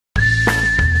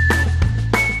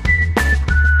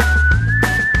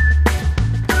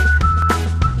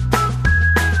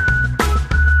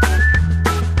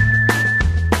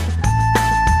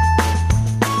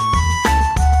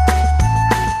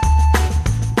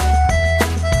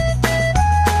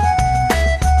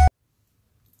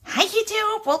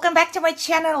welcome back to my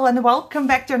channel and welcome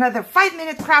back to another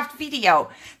 5-minute craft video.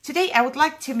 Today I would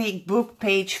like to make book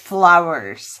page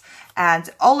flowers, and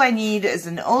all I need is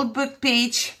an old book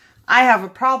page. I have a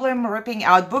problem ripping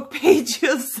out book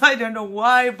pages. I don't know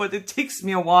why, but it takes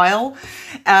me a while.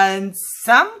 And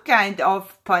some kind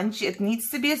of punch. It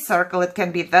needs to be a circle. It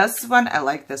can be this one. I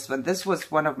like this one. This was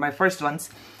one of my first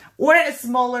ones. Or a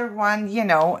smaller one, you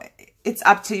know. It's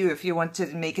up to you if you want to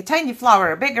make a tiny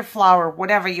flower, a bigger flower,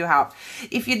 whatever you have.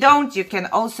 If you don't, you can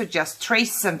also just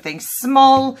trace something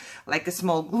small, like a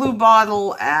small glue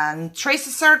bottle, and trace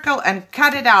a circle and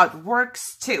cut it out.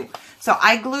 Works too. So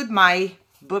I glued my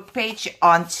book page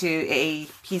onto a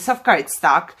piece of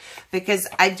cardstock because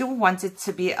I do want it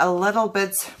to be a little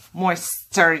bit more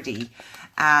sturdy.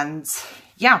 And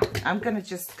yeah, I'm going to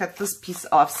just cut this piece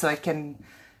off so I can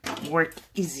work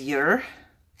easier.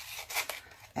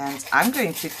 And I'm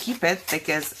going to keep it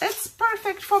because it's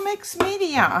perfect for mixed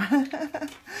media.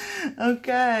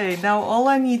 Okay, now all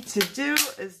I need to do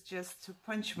is just to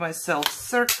punch myself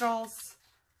circles.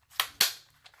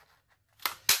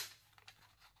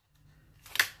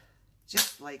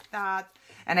 Just like that.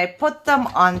 And I put them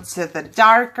onto the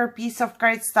darker piece of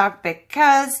cardstock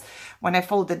because when I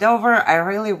fold it over, I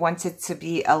really want it to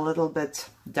be a little bit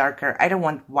darker. I don't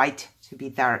want white to be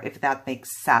there, if that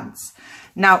makes sense.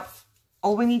 Now,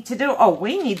 all we need to do,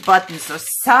 we need buttons or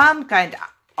some kind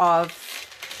of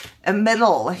a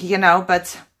middle, you know,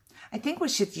 but I think we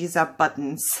should use our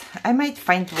buttons. I might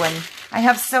find one. I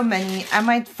have so many. I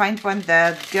might find one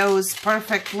that goes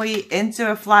perfectly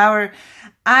into a flower.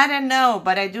 I don't know,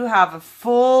 but I do have a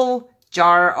full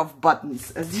jar of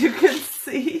buttons, as you can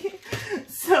see.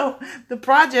 So the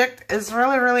project is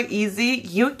really, really easy.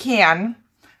 You can,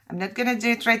 I'm not going to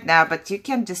do it right now, but you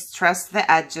can distress the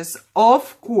edges,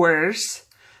 of course.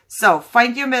 So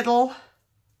find your middle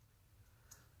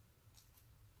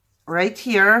right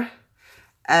here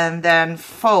and then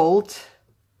fold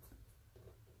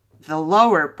the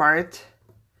lower part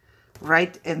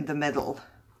right in the middle,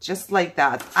 just like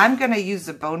that. I'm going to use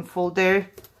a bone folder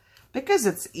because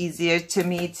it's easier to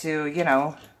me to, you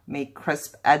know, make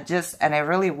crisp edges, and I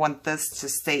really want this to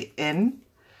stay in.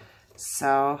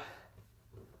 So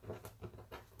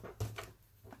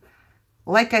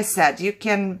like I said, you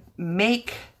can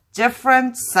make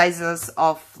different sizes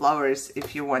of flowers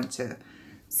if you want to.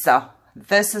 So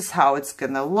this is how it's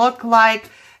gonna look like,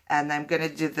 and I'm gonna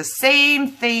do the same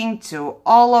thing to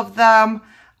all of them.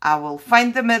 I will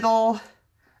find the middle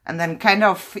and then kind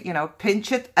of, you know,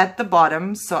 pinch it at the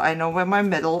bottom so I know where my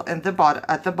middle and the bottom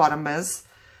at the bottom is,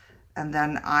 and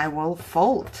then I will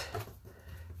fold,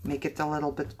 make it a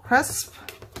little bit crisp.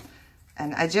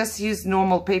 And I just use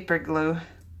normal paper glue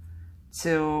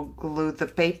to glue the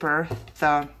paper,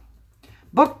 the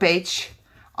book page,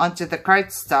 onto the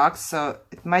cardstock. So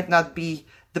it might not be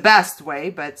the best way,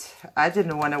 but I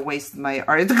didn't want to waste my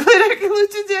art glitter glue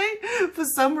today. For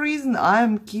some reason,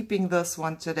 I'm keeping this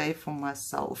one today for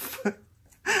myself.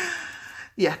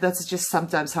 Yeah, that's just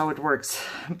sometimes how it works.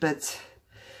 But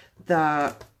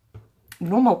the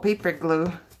normal paper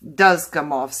glue does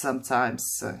come off sometimes,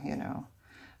 so, you know.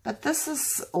 But this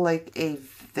is like a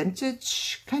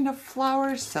vintage kind of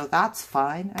flower, so that's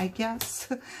fine, I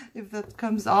guess, if that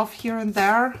comes off here and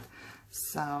there.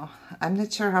 So I'm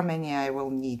not sure how many I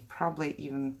will need, probably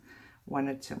even 1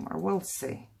 or 2 more, we'll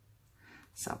see.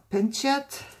 So pinch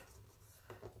it,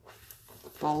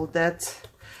 fold it,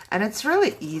 and it's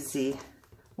really easy.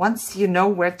 Once you know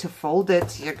where to fold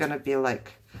it, you're gonna be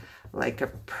like a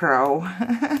pro.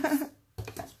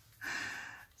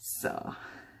 So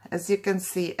as you can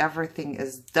see, everything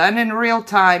is done in real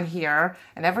time here.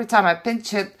 And every time I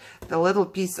pinch it, the little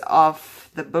piece of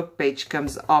the book page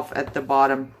comes off at the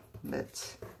bottom.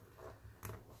 But,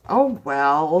 oh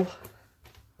well.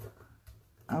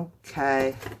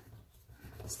 Okay.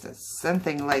 So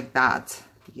something like that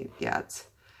you get.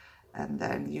 And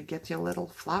then you get your little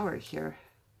flower here.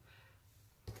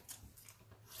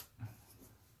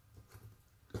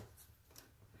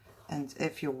 And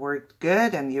if you worked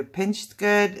good and you pinched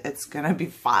good, it's going to be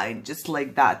fine, just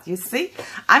like that. You see?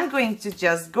 I'm going to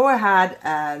just go ahead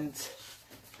and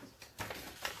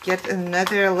get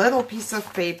another little piece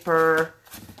of paper.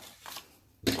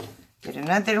 Get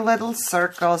another little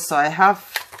circle so I have,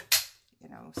 you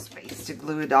know, space to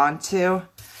glue it onto.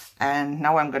 And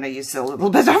now I'm going to use a little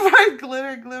bit of our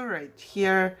glitter glue right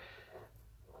here.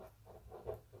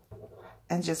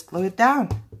 And just glue it down.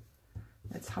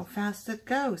 That's how fast it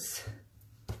goes.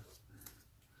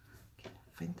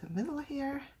 Find the middle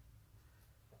here.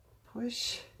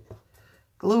 Push.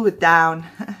 Glue it down.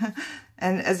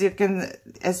 And as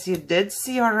you did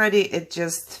see already, it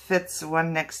just fits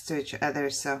one next to each other.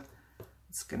 So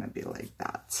It's gonna be like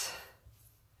that.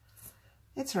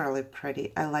 It's really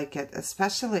pretty. I like it,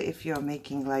 especially if you're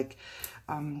making like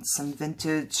some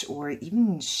vintage or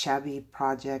even shabby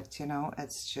project, you know.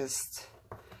 It's just,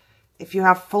 if you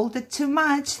have folded too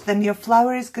much, then your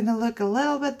flower is gonna look a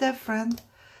little bit different.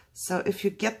 So if you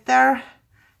get there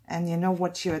and you know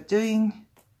what you're doing,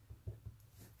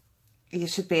 you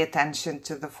should pay attention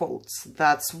to the folds.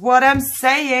 That's what I'm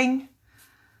saying.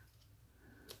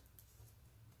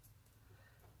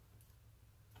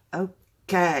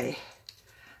 Okay.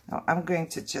 Now I'm going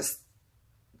to just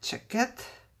check it.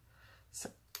 So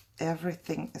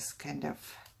everything is kind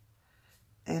of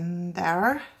in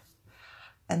there.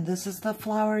 And this is the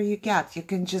flower you get. You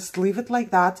can just leave it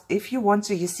like that if you want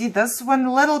to. You see this one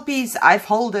little piece, I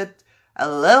folded a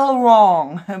little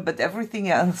wrong, but everything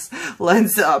else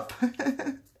lines up.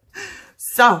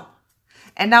 So,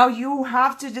 and now you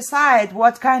have to decide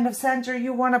what kind of center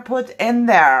you want to put in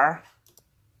there.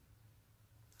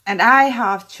 And I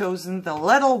have chosen the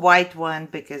little white one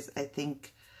because I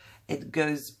think it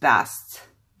goes best,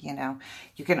 you know.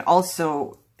 You can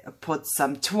also put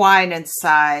some twine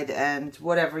inside and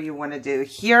whatever you want to do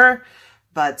here,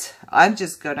 but I'm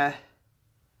just gonna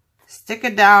stick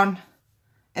it down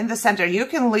in the center. You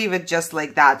can leave it just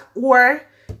like that, or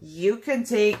you can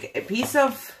take a piece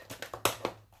of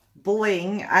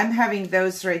bling. I'm having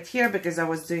those right here because I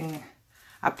was doing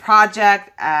a project,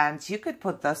 and you could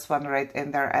put this one right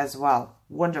in there as well.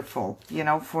 Wonderful, you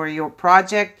know, for your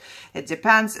project. It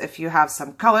depends if you have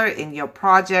some color in your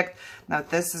project. Now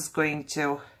this is going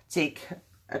to take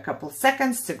a couple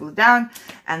seconds to glue down,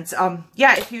 and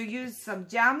yeah, if you use some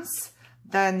gems,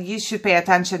 then you should pay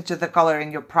attention to the color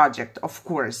in your project, of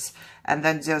course, and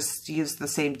then just use the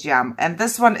same gem. And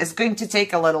this one is going to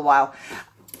take a little while.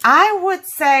 I would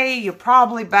say you're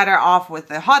probably better off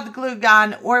with a hot glue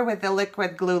gun or with a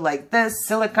liquid glue like this,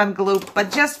 silicone glue.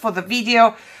 But just for the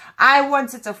video, I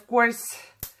wanted, of course,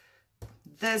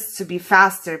 this to be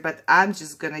faster, but I'm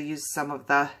just going to use some of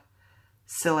the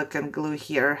silicone glue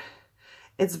here.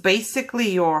 It's basically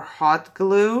your hot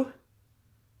glue,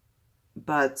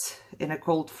 but in a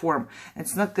cold form.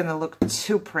 It's not going to look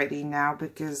too pretty now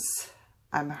because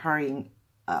I'm hurrying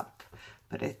up,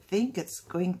 but I think it's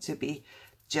going to be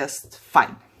just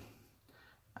fine.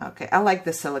 Okay, I like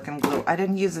the silicone glue. I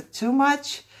didn't use it too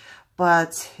much,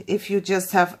 but if you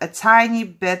just have a tiny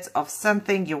bit of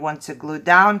something you want to glue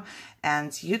down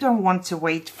and you don't want to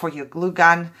wait for your glue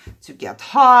gun to get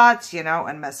hot, you know,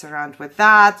 and mess around with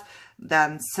that,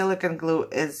 then silicone glue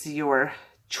is your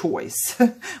choice,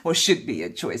 or should be a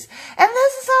choice. And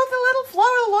this is how the little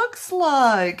flower looks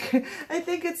like. I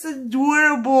think it's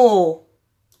adorable.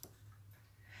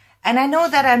 And I know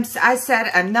that I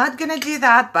said I'm not gonna do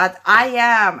that, but I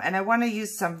am, and I want to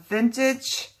use some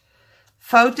vintage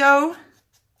photo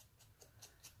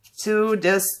to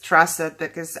distress it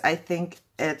because I think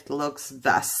it looks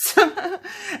best.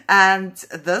 And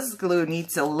this glue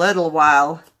needs a little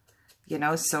while, you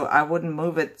know, so I wouldn't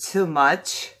move it too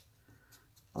much.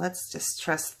 Let's just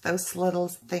stress those little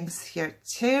things here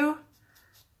too.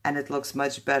 And it looks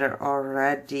much better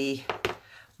already.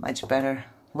 Much better.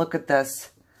 Look at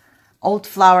this. Old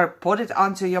flower, put it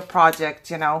onto your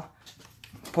project, you know.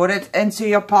 Put it into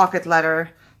your pocket letter.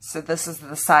 So this is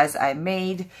the size I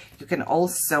made. You can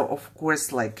also, of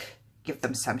course, like give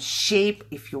them some shape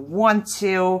if you want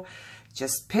to.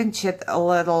 Just pinch it a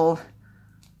little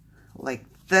like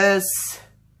this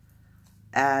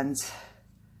and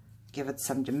give it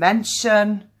some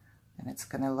dimension. And it's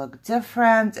going to look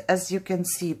different, as you can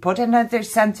see. Put another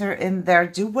center in there.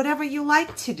 Do whatever you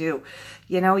like to do.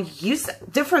 You know, use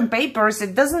different papers.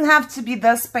 It doesn't have to be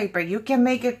this paper. You can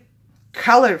make a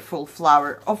colorful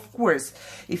flower, of course.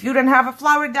 If you don't have a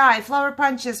flower die, flower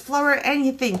punches, flower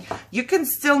anything, you can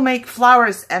still make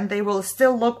flowers and they will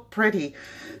still look pretty.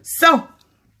 So,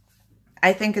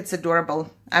 I think it's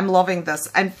adorable. I'm loving this.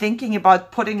 I'm thinking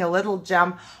about putting a little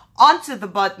gem onto the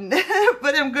button,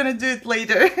 but I'm gonna do it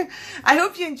later. I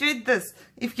hope you enjoyed this.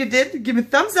 If you did, give me a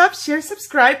thumbs up, share,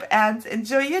 subscribe, and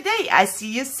enjoy your day. I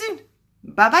see you soon.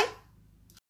 Bye-bye.